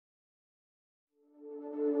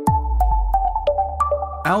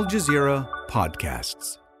Al Jazeera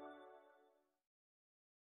Podcasts.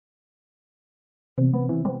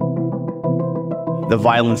 The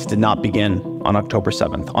violence did not begin on October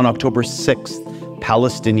 7th. On October 6th,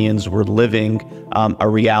 Palestinians were living a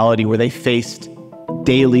reality where they faced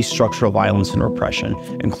daily structural violence and repression,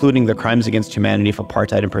 including the crimes against humanity of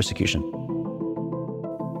apartheid and persecution.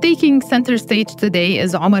 Taking center stage today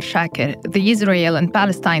is Omar Shaker, the Israel and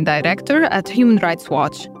Palestine director at Human Rights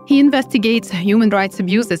Watch. He investigates human rights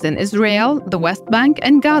abuses in Israel, the West Bank,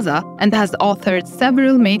 and Gaza, and has authored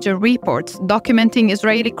several major reports documenting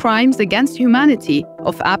Israeli crimes against humanity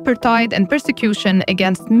of apartheid and persecution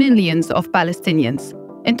against millions of Palestinians.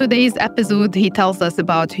 In today's episode, he tells us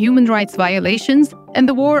about human rights violations and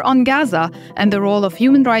the war on Gaza and the role of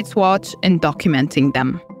Human Rights Watch in documenting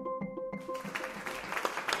them.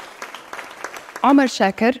 Omar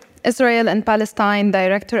Shaker, Israel and Palestine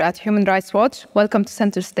Director at Human Rights Watch. Welcome to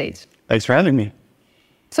Center Stage. Thanks for having me.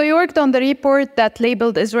 So you worked on the report that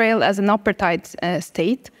labeled Israel as an apartheid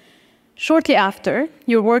state. Shortly after,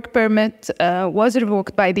 your work permit was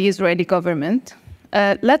revoked by the Israeli government.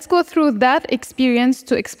 Let's go through that experience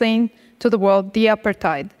to explain to the world the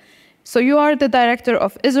apartheid. So you are the Director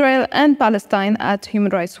of Israel and Palestine at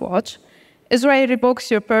Human Rights Watch. Israel revokes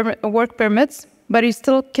your work permits, but you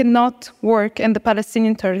still cannot work in the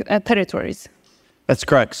Palestinian territories. That's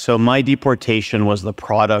correct. So my deportation was the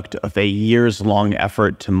product of a years-long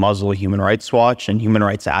effort to muzzle Human Rights Watch and human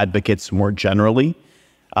rights advocates more generally.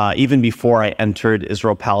 Even before I entered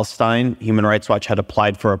Israel-Palestine, Human Rights Watch had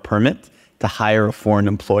applied for a permit to hire a foreign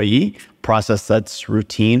employee, process that's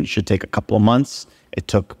routine, should take a couple of months. It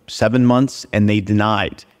took 7 months, and they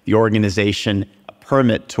denied the organization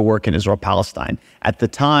permit to work in Israel-Palestine. At the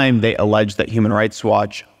time, they alleged that Human Rights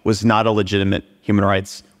Watch was not a legitimate human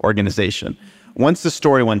rights organization. Once the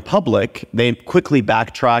story went public, they quickly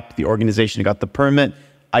backtracked. The organization got the permit.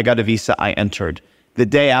 I got a visa. I entered. The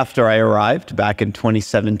day after I arrived, back in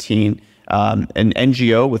 2017, an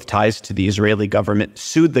NGO with ties to the Israeli government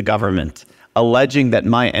sued the government, alleging that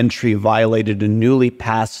my entry violated a newly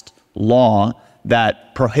passed law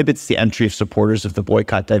that prohibits the entry of supporters of the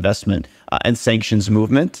boycott, divestment, and sanctions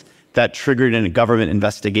movement. That triggered a government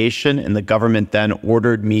investigation, and the government then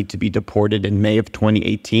ordered me to be deported in May of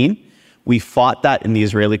 2018. We fought that in the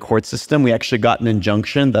Israeli court system. We actually got an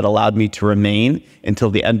injunction that allowed me to remain until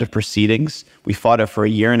the end of proceedings. We fought it for a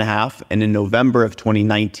year and a half, and in November of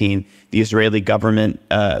 2019, the Israeli government,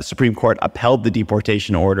 Supreme Court upheld the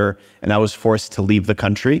deportation order, and I was forced to leave the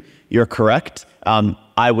country. You're correct.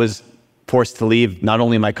 I was forced to leave not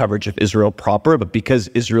only my coverage of Israel proper, but because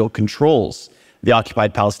Israel controls the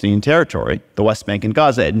occupied Palestinian territory, the West Bank and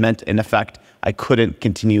Gaza, it meant, in effect, I couldn't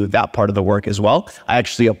continue that part of the work as well. I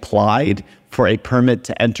actually applied for a permit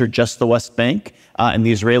to enter just the West Bank, and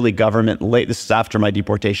the Israeli government, this is after my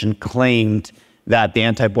deportation, claimed that the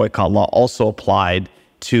anti-boycott law also applied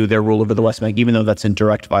to their rule over the West Bank, even though that's in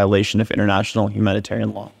direct violation of international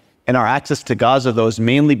humanitarian law. And our access to Gaza, though, has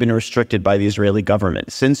mainly been restricted by the Israeli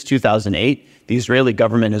government. Since 2008, the Israeli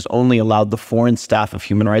government has only allowed the foreign staff of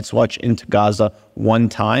Human Rights Watch into Gaza one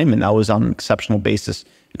time, and that was on an exceptional basis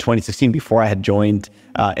in 2016, before I had joined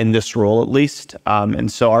in this role, at least.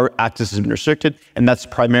 And so our access has been restricted, and that's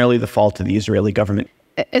primarily the fault of the Israeli government.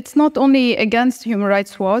 It's not only against Human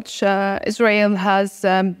Rights Watch. Israel has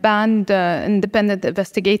banned independent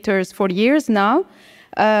investigators for years now.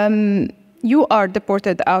 You are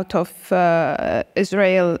deported out of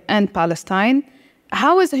Israel and Palestine.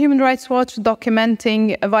 How is Human Rights Watch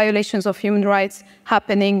documenting violations of human rights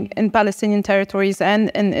happening in Palestinian territories and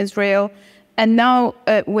in Israel? And now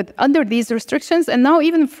under these restrictions, and now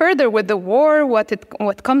even further with the war,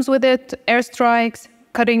 what comes with it, airstrikes,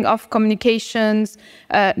 cutting off communications,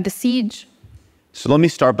 the siege? So let me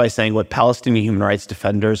start by saying what Palestinian human rights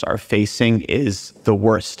defenders are facing is the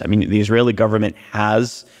worst. I mean, the Israeli government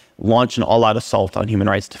has launched an all-out assault on human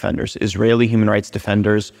rights defenders. Israeli human rights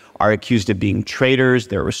defenders are accused of being traitors.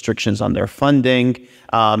 There are restrictions on their funding.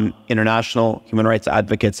 International human rights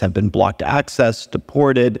advocates have been blocked access,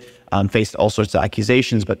 deported, faced all sorts of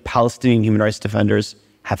accusations. But Palestinian human rights defenders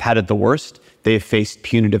have had it the worst. They've faced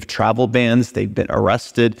punitive travel bans. They've been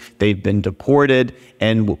arrested. They've been deported.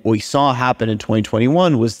 And what we saw happen in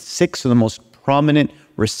 2021 was 6 of the most prominent,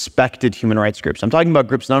 respected human rights groups. I'm talking about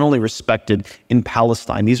groups not only respected in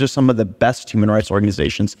Palestine. These are some of the best human rights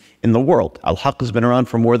organizations in the world. Al-Haq has been around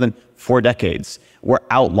for more than 4 decades. Were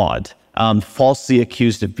outlawed, falsely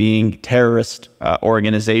accused of being terrorist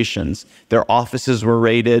organizations. Their offices were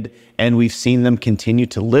raided, and we've seen them continue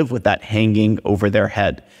to live with that hanging over their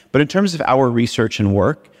head. But in terms of our research and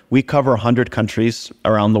work, We cover 100 countries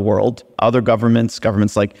around the world. Other governments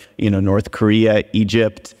like, North Korea,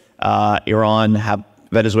 Egypt, Iran,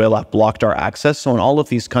 Venezuela have blocked our access. So in all of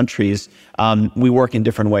these countries, we work in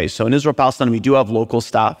different ways. So in Israel, Palestine, we do have local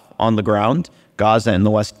staff on the ground, Gaza and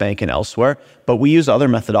the West Bank and elsewhere, but we use other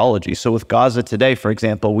methodologies. So with Gaza today, for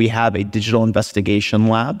example, we have a digital investigation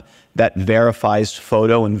lab that verifies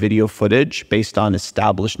photo and video footage based on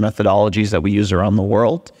established methodologies that we use around the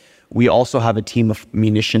world. We also have a team of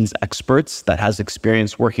munitions experts that has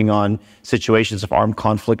experience working on situations of armed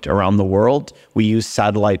conflict around the world. We use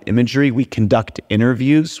satellite imagery. We conduct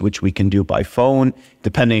interviews, which we can do by phone,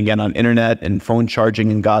 depending again on internet and phone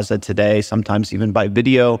charging in Gaza today, sometimes even by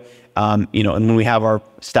video. And when we have our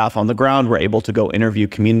staff on the ground, we're able to go interview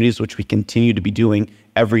communities, which we continue to be doing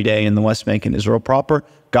every day in the West Bank and Israel proper.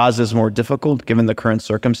 Gaza is more difficult given the current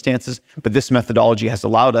circumstances, but this methodology has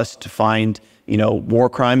allowed us to find war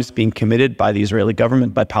crimes being committed by the Israeli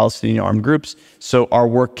government, by Palestinian armed groups. So our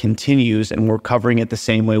work continues, and we're covering it the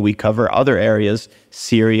same way we cover other areas,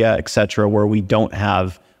 Syria, etc., where we don't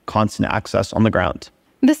have constant access on the ground.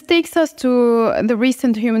 This takes us to the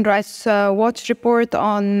recent Human Rights Watch report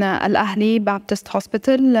on Al Ahli Baptist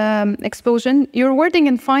Hospital explosion. Your wording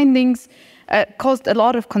and findings caused a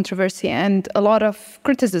lot of controversy and a lot of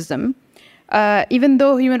criticism. Even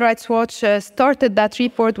though Human Rights Watch started that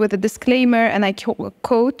report with a disclaimer, and I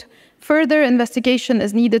quote, "Further investigation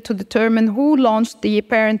is needed to determine who launched the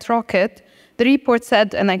parent rocket." The report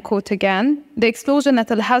said, and I quote again, "The explosion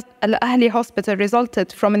at Al Ahli Hospital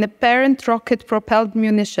resulted from an apparent rocket-propelled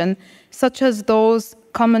munition, such as those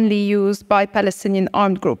commonly used by Palestinian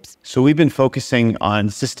armed groups." So we've been focusing on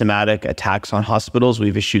systematic attacks on hospitals.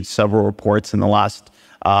 We've issued several reports in the last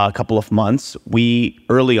couple of months. We,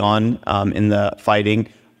 early on in the fighting,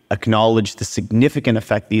 acknowledged the significant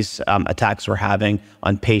effect these attacks were having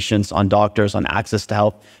on patients, on doctors, on access to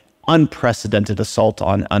health. Unprecedented assault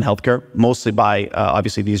on healthcare, mostly by,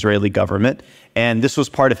 obviously, the Israeli government. And this was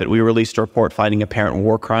part of it. We released a report finding apparent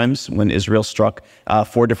war crimes when Israel struck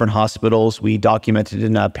 4 different hospitals. We documented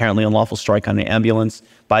an apparently unlawful strike on an ambulance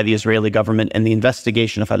by the Israeli government. And the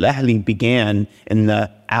investigation of Al Ahli began in the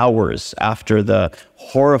hours after the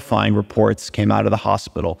horrifying reports came out of the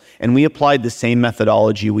hospital. And we applied the same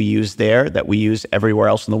methodology we used there that we use everywhere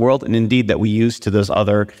else in the world, and indeed that we use to those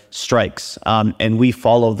other strikes. And we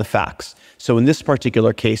follow the facts. So in this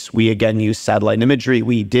particular case, we again use satellite imagery.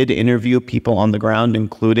 We did interview people on the ground,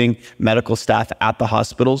 including medical staff at the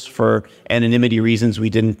hospitals. For anonymity reasons, we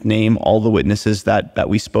didn't name all the witnesses that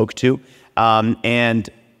we spoke to. And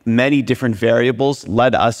many different variables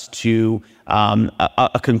led us to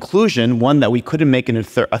a conclusion, one that we couldn't make an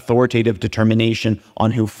authoritative determination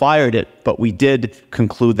on who fired it, but we did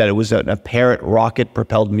conclude that it was an apparent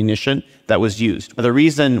rocket-propelled munition that was used. The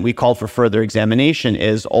reason we called for further examination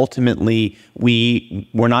is ultimately we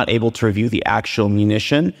were not able to review the actual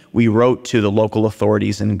munition. We wrote to the local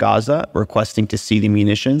authorities in Gaza requesting to see the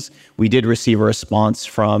munitions. We did receive a response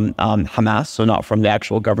from Hamas, so not from the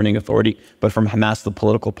actual governing authority, but from Hamas, the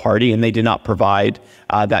political party, and they did not provide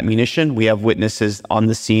that munition. We have witnesses on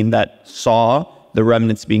the scene that saw the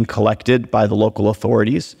remnants being collected by the local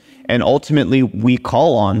authorities. And ultimately, we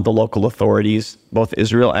call on the local authorities, both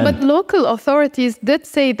Israel and... But local authorities did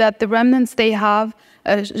say that the remnants they have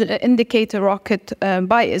indicate a rocket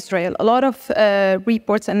by Israel. A lot of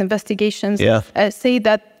reports and investigations say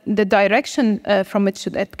that the direction from which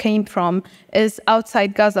it came from is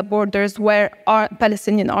outside Gaza borders, where our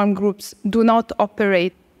Palestinian armed groups do not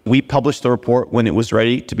operate. We published the report when it was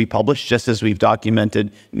ready to be published, just as we've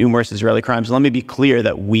documented numerous Israeli crimes. Let me be clear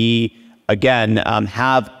that we, again,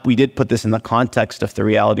 we did put this in the context of the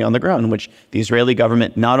reality on the ground, in which the Israeli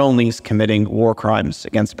government not only is committing war crimes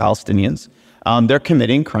against Palestinians, they're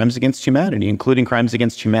committing crimes against humanity, including crimes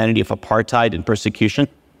against humanity of apartheid and persecution.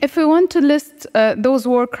 If we want to list those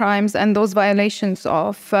war crimes and those violations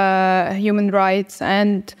of human rights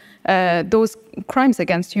and those crimes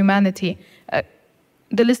against humanity,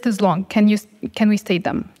 the list is long. Can we state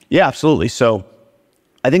them? Yeah, absolutely. So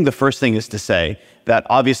I think the first thing is to say that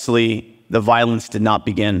obviously the violence did not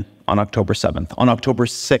begin on October 7th. On October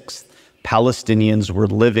 6th, Palestinians were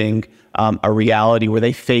living a reality where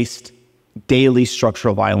they faced daily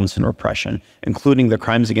structural violence and repression, including the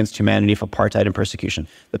crimes against humanity of apartheid and persecution.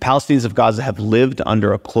 The Palestinians of Gaza have lived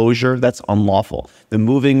under a closure that's unlawful. The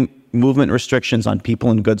movement restrictions on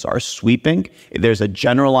people and goods are sweeping. There's a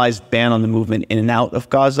generalized ban on the movement in and out of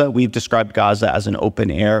Gaza. We've described Gaza as an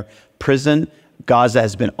open-air prison. Gaza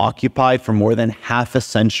has been occupied for more than half a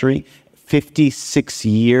century. 56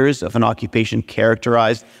 years of an occupation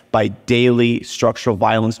characterized by daily structural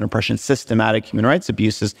violence and oppression, systematic human rights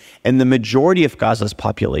abuses. And the majority of Gaza's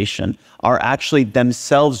population are actually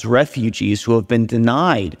themselves refugees who have been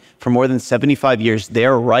denied for more than 75 years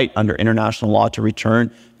their right under international law to return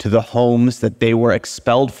to the homes that they were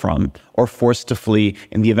expelled from or forced to flee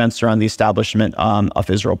in the events around the establishment of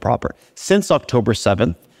Israel proper. Since October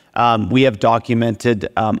 7th, we have documented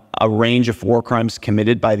a range of war crimes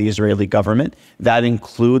committed by the Israeli government. That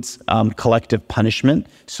includes collective punishment.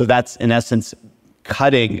 So that's, in essence,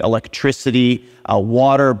 cutting electricity,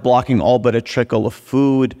 water, blocking all but a trickle of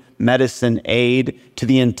food, medicine, aid to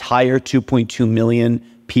the entire 2.2 million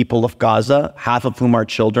people of Gaza, half of whom are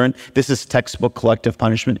children. This is textbook collective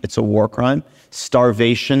punishment. It's a war crime.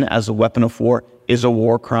 Starvation as a weapon of war is a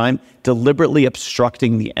war crime. Deliberately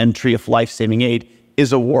obstructing the entry of life-saving aid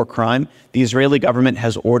is a war crime. The Israeli government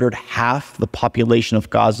has ordered half the population of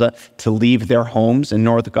Gaza to leave their homes in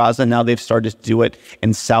North Gaza. Now they've started to do it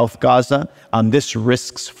in South Gaza. This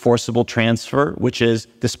risks forcible transfer, which is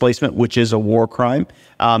displacement, which is a war crime.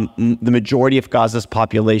 The majority of Gaza's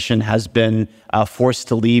population has been forced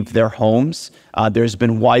to leave their homes. There's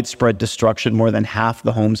been widespread destruction. More than half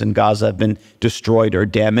the homes in Gaza have been destroyed or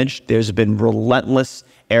damaged. There's been relentless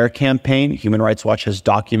air campaign. Human Rights Watch has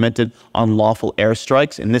documented unlawful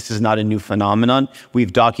airstrikes, and this is not a new phenomenon.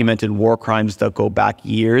 We've documented war crimes that go back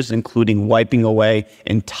years, including wiping away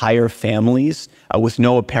entire families with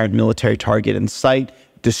no apparent military target in sight,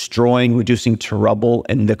 destroying, reducing to rubble,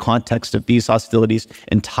 in the context of these hostilities,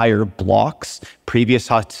 entire blocks. Previous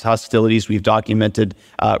hostilities, we've documented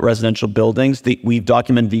residential buildings. We've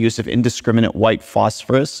documented the use of indiscriminate white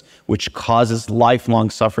phosphorus, which causes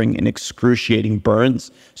lifelong suffering and excruciating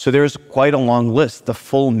burns. So there's quite a long list, the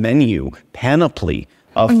full menu, panoply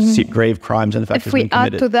of grave crimes, and in fact, if we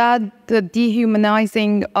add to that the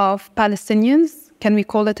dehumanizing of Palestinians, can we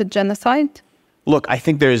call it a genocide? Look, I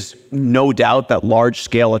think there's no doubt that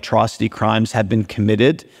large-scale atrocity crimes have been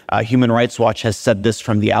committed. Human Rights Watch has said this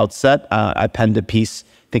from the outset. I penned a piece,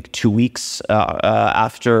 I think 2 weeks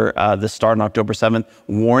after the start on October 7th,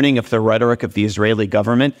 warning of the rhetoric of the Israeli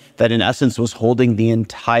government that in essence was holding the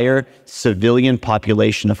entire civilian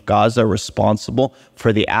population of Gaza responsible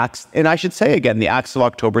for the acts. And I should say again, the acts of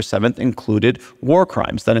October 7th included war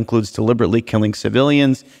crimes. That includes deliberately killing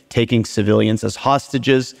civilians, taking civilians as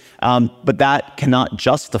hostages. But that cannot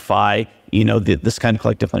justify, this kind of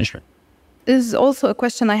collective punishment. This is also a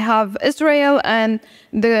question I have. Israel and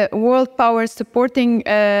the world powers supporting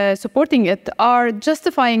it are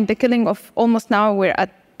justifying the killing of almost, now we're at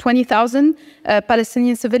 20,000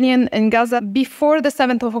 Palestinian civilians in Gaza. Before the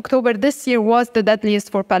 7th of October this year was the deadliest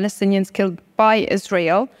for Palestinians killed by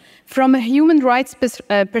Israel. From a human rights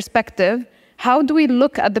perspective, how do we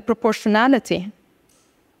look at the proportionality?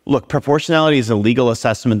 Look, proportionality is a legal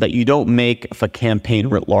assessment that you don't make of a campaign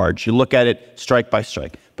writ large. You look at it strike by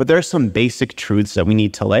strike. But there are some basic truths that we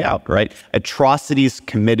need to lay out, right? Atrocities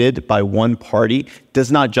committed by one party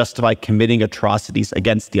does not justify committing atrocities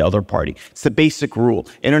against the other party. It's the basic rule.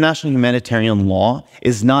 International humanitarian law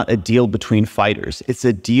is not a deal between fighters. It's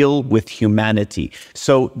a deal with humanity.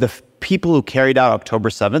 So the people who carried out October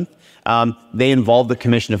 7th, they involve the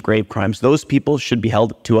commission of grave crimes. Those people should be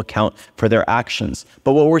held to account for their actions.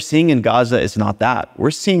 But what we're seeing in Gaza is not that. We're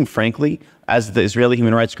seeing, frankly, as the Israeli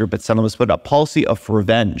human rights group at Selam put, a policy of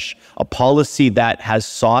revenge, a policy that has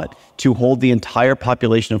sought to hold the entire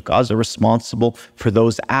population of Gaza responsible for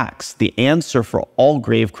those acts. The answer for all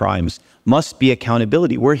grave crimes must be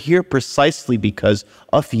accountability. We're here precisely because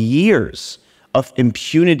of years of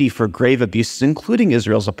impunity for grave abuses, including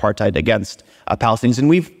Israel's apartheid against Palestinians. And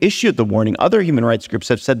we've issued the warning. Other human rights groups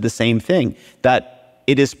have said the same thing, that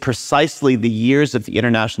it is precisely the years of the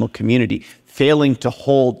international community failing to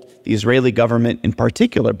hold the Israeli government in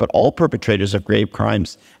particular, but all perpetrators of grave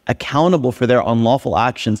crimes, accountable for their unlawful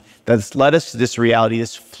actions that has led us to this reality,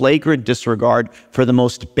 this flagrant disregard for the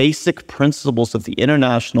most basic principles of the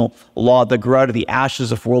international law that grew out of the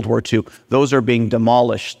ashes of World War II. Those are being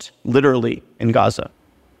demolished, literally, in Gaza.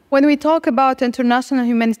 When we talk about international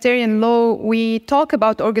humanitarian law, we talk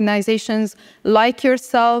about organizations like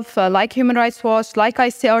yourself, like Human Rights Watch, like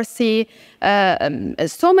ICRC,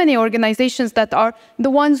 so many organizations that are the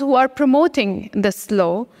ones who are promoting this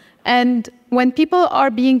law. And when people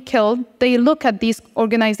are being killed, they look at these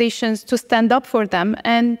organizations to stand up for them.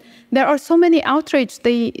 And there are so many outrage.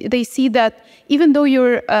 They see that even though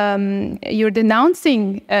you're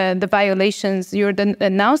denouncing the violations, you're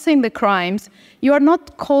denouncing the crimes, you are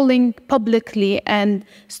not calling publicly and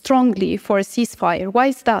strongly for a ceasefire. Why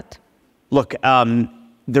is that? Look,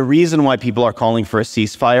 The reason why people are calling for a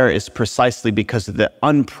ceasefire is precisely because of the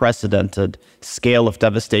unprecedented scale of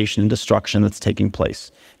devastation and destruction that's taking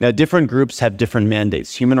place. Now, different groups have different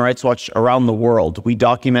mandates. Human Rights Watch around the world, we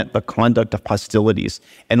document the conduct of hostilities,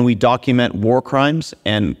 and we document war crimes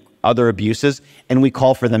and other abuses, and we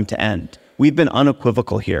call for them to end. We've been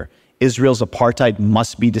unequivocal here. Israel's apartheid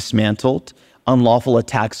must be dismantled. Unlawful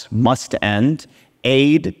attacks must end.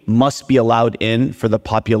 Aid must be allowed in for the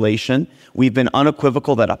population. We've been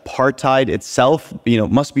unequivocal that apartheid itself,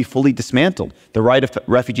 must be fully dismantled. The right of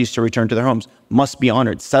refugees to return to their homes must be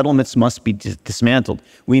honored. Settlements must be dismantled.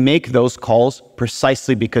 We make those calls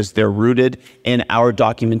precisely because they're rooted in our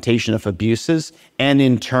documentation of abuses and,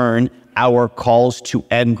 in turn, our calls to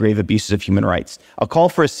end grave abuses of human rights. A call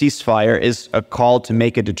for a ceasefire is a call to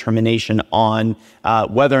make a determination on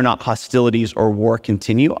whether or not hostilities or war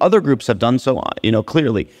continue. Other groups have done so,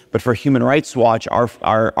 clearly. But for Human Rights Watch,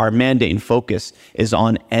 our mandate and focus is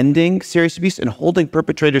on ending serious abuse and holding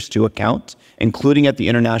perpetrators to account, including at the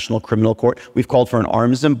International Criminal Court. We've called for an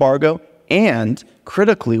arms embargo. And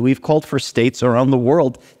critically, we've called for states around the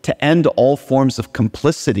world to end all forms of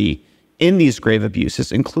complicity in these grave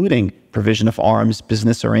abuses, including provision of arms,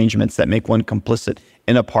 business arrangements that make one complicit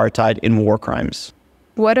in apartheid, in war crimes.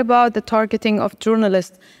 What about the targeting of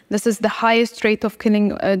journalists? This is the highest rate of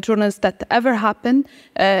killing journalists that ever happened.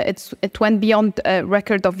 It went beyond a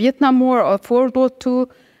record of Vietnam War or World War II.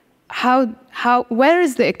 Where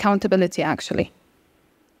is the accountability actually?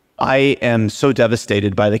 I am so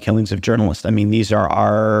devastated by the killings of journalists. I mean, these are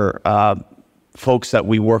our folks that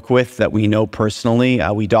we work with, that we know personally.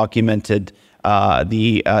 We documented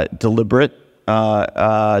the deliberate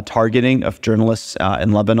targeting of journalists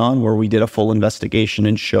in Lebanon, where we did a full investigation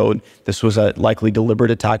and showed this was a likely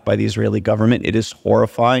deliberate attack by the Israeli government. It is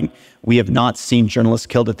horrifying. We have not seen journalists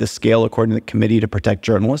killed at this scale, according to the Committee to Protect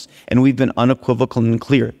Journalists. And we've been unequivocal and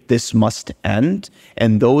clear. This must end.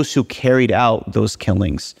 And those who carried out those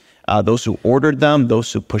killings, those who ordered them,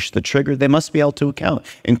 those who pushed the trigger, they must be held to account,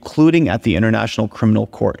 including at the International Criminal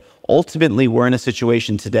Court. Ultimately, we're in a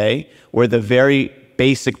situation today where the very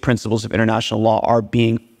basic principles of international law are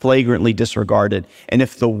being flagrantly disregarded. And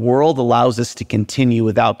if the world allows this to continue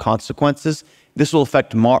without consequences, this will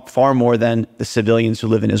affect far more than the civilians who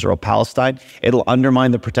live in Israel-Palestine. It'll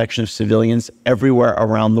undermine the protection of civilians everywhere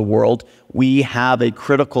around the world. We have a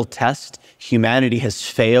critical test. Humanity has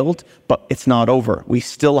failed, but it's not over. We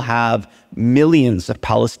still have millions of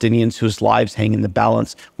Palestinians whose lives hang in the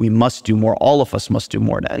balance. We must do more. All of us must do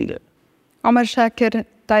more to end it. Omar Shakir,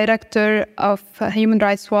 Director of Human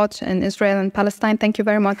Rights Watch in Israel and Palestine, thank you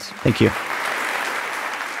very much. Thank you.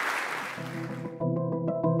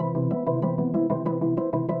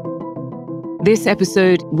 This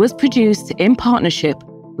episode was produced in partnership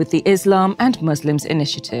with the Islam and Muslims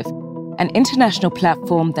Initiative, an international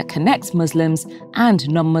platform that connects Muslims and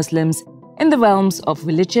non-Muslims in the realms of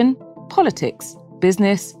religion, politics,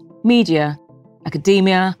 business, media,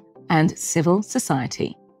 academia, and civil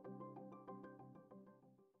society.